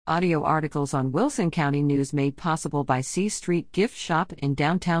Audio articles on Wilson County News made possible by C Street Gift Shop in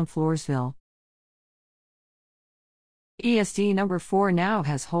downtown Floresville. ESD No. 4 now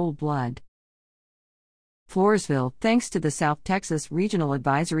has whole blood. Floresville, thanks to the South Texas Regional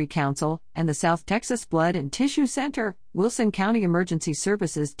Advisory Council and the South Texas Blood and Tissue Center, Wilson County Emergency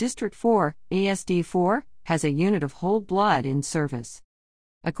Services District 4, ESD 4, has a unit of whole blood in service.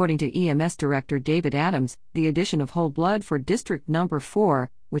 According to EMS Director David Adams, the addition of whole blood for District No. 4,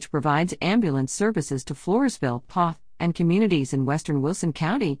 which provides ambulance services to Floresville, PA, and communities in western Wilson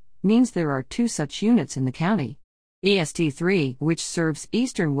County, means there are 2 such units in the county. ESD 3, which serves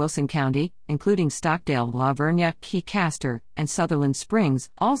eastern Wilson County, including Stockdale, La Vernia, Key Castor, and Sutherland Springs,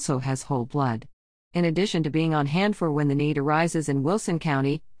 also has whole blood. In addition to being on hand for when the need arises in Wilson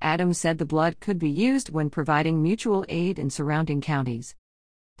County, Adams said the blood could be used when providing mutual aid in surrounding counties.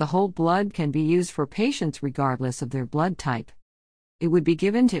 The whole blood can be used for patients regardless of their blood type. It would be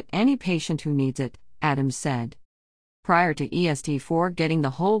given to any patient who needs it, Adams said. Prior to ESD4 getting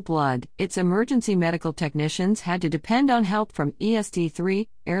the whole blood, its emergency medical technicians had to depend on help from ESD3,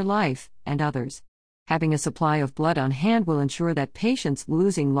 Air Life, and others. Having a supply of blood on hand will ensure that patients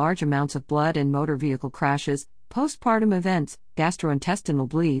losing large amounts of blood in motor vehicle crashes, postpartum events, gastrointestinal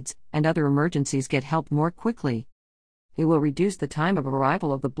bleeds, and other emergencies get help more quickly. It will reduce the time of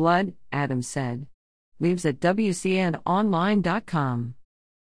arrival of the blood, Adams said. Leaves at WCNonline.com.